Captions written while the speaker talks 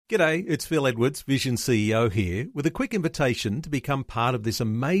G'day, it's Phil Edwards, Vision CEO here, with a quick invitation to become part of this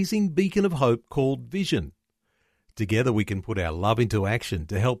amazing beacon of hope called Vision. Together we can put our love into action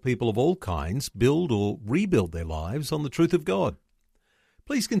to help people of all kinds build or rebuild their lives on the truth of God.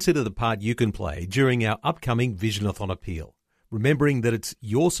 Please consider the part you can play during our upcoming Visionathon appeal, remembering that it's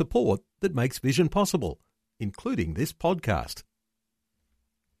your support that makes Vision possible, including this podcast.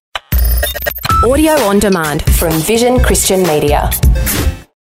 Audio on demand from Vision Christian Media.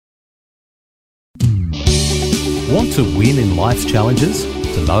 Want to win in life's challenges?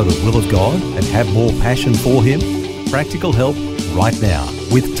 To know the will of God and have more passion for Him? Practical help right now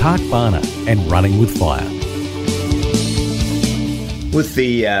with Tak Bhana and Running with Fire. With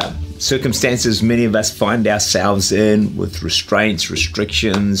the circumstances many of us find ourselves in, with restraints,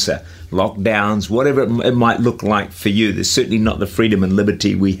 restrictions, lockdowns, whatever it might look like for you, there's certainly not the freedom and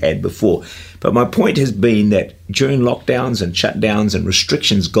liberty we had before. But my point has been that during lockdowns and shutdowns and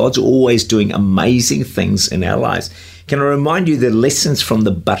restrictions, God's always doing amazing things in our lives. Can I remind you the lessons from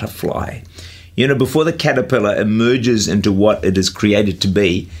the butterfly? You know, before the caterpillar emerges into what it is created to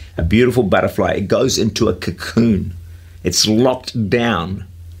be, a beautiful butterfly, it goes into a cocoon. It's locked down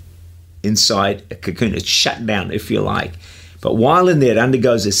inside a cocoon. It's shut down, if you like. But while in there, it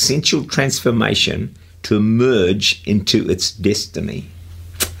undergoes essential transformation to emerge into its destiny.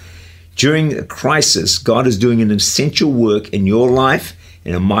 During a crisis, God is doing an essential work in your life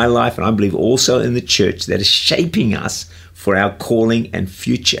and in my life, and I believe also in the church, that is shaping us for our calling and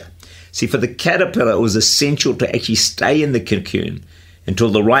future. See, for the caterpillar, it was essential to actually stay in the cocoon until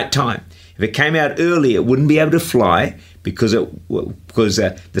the right time. If it came out early, it wouldn't be able to fly because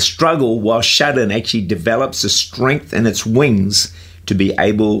the struggle while shut in actually develops the strength in its wings to be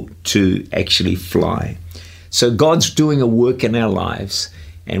able to actually fly. So God's doing a work in our lives,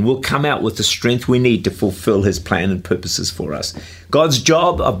 and we'll come out with the strength we need to fulfill His plan and purposes for us. God's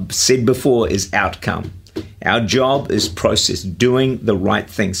job, I've said before, is outcome. Our job is process, doing the right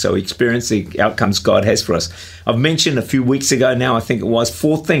thing. So we experience the outcomes God has for us. I've mentioned a few weeks ago now, I think it was,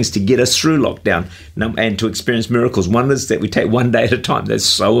 4 things to get us through lockdown and to experience miracles. One is that we take one day at a time. That's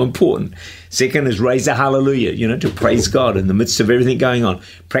so important. Second is raise a hallelujah, to praise God in the midst of everything going on.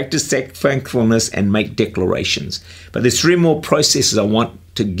 Practice thankfulness and make declarations. But there's 3 more processes I want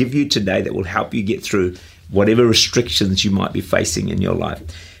to give you today that will help you get through whatever restrictions you might be facing in your life.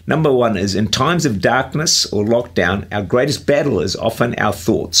 Number 1 is, in times of darkness or lockdown, our greatest battle is often our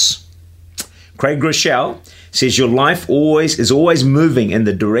thoughts. Craig Groeschel says your life is always moving in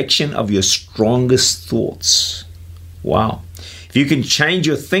the direction of your strongest thoughts. Wow. If you can change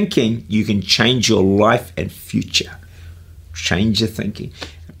your thinking, you can change your life and future. Change your thinking.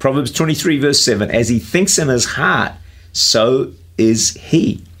 Proverbs 23 verse 7, as he thinks in his heart, so is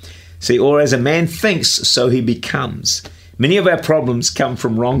he. See, or as a man thinks, so he becomes. Many of our problems come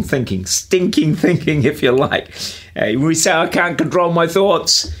from wrong thinking, stinking thinking, if you like. We say, I can't control my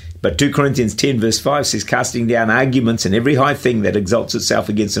thoughts. But 2 Corinthians 10 verse 5 says, casting down arguments and every high thing that exalts itself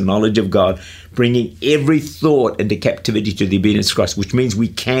against the knowledge of God, bringing every thought into captivity to the obedience of Christ, which means we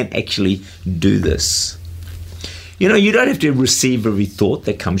can actually do this. You don't have to receive every thought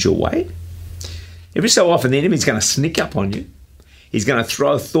that comes your way. Every so often, the enemy's going to sneak up on you. He's going to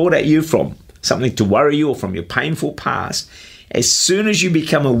throw a thought at you from something to worry you or from your painful past. As soon as you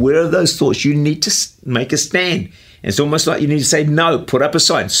become aware of those thoughts, you need to make a stand. And it's almost like you need to say, no, put up a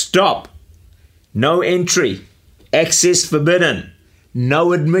sign, stop, no entry, access forbidden,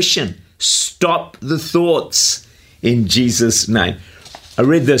 no admission, stop the thoughts in Jesus' name. I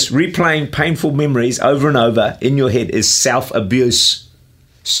read this, replaying painful memories over and over in your head is self-abuse.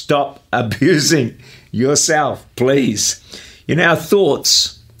 Stop abusing yourself, please. Our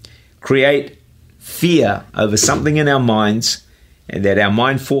thoughts create fear over something in our minds, and that our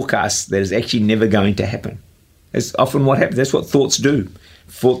mind forecasts that is actually never going to happen. That's often what happens. That's what thoughts do.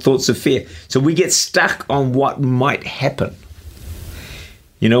 Thoughts of fear. So we get stuck on what might happen.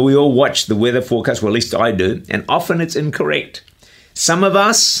 We all watch the weather forecast, well, at least I do, and often it's incorrect. Some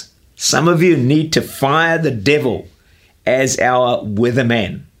of you need to fire the devil as our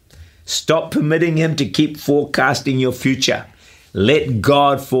weatherman. Stop permitting him to keep forecasting your future. Let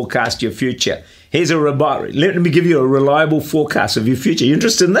God forecast your future. Let me give you a reliable forecast of your future. You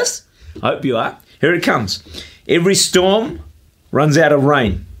interested in this? I hope you are. Here it comes. Every storm runs out of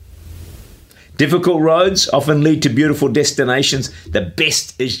rain. Difficult roads often lead to beautiful destinations. The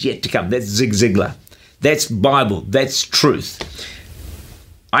best is yet to come. That's Zig Ziglar. That's Bible. That's truth.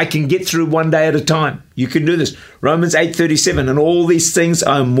 I can get through one day at a time. You can do this. Romans 8:37, and all these things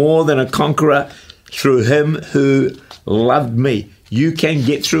I am more than a conqueror through him who loved me. You can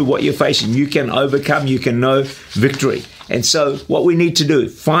get through what you're facing. You can overcome. You can know victory. And so what we need to do,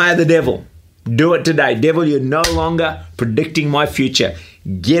 fire the devil. Do it today. Devil, you're no longer predicting my future.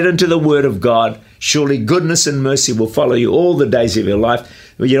 Get into the Word of God. Surely goodness and mercy will follow you all the days of your life.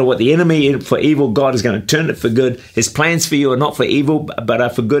 You know what? The enemy for evil, God is going to turn it for good. His plans for you are not for evil, but are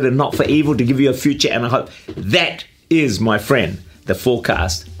for good, and not for evil, to give you a future and a hope. That is, my friend, the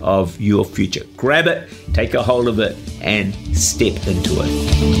forecast of your future. Grab it, take a hold of it, and step into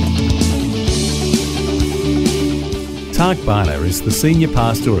it. Tak Bhana is the Senior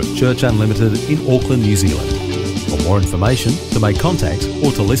Pastor of Church Unlimited in Auckland, New Zealand. For more information, to make contact,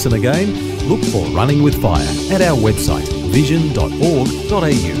 or to listen again, look for Running with Fire at our website,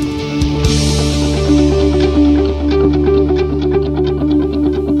 vision.org.au.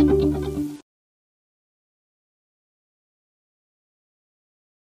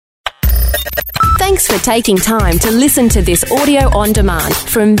 Thanks for taking time to listen to this audio on demand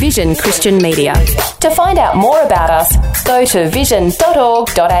from Vision Christian Media. To find out more about us, go to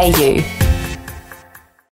vision.org.au.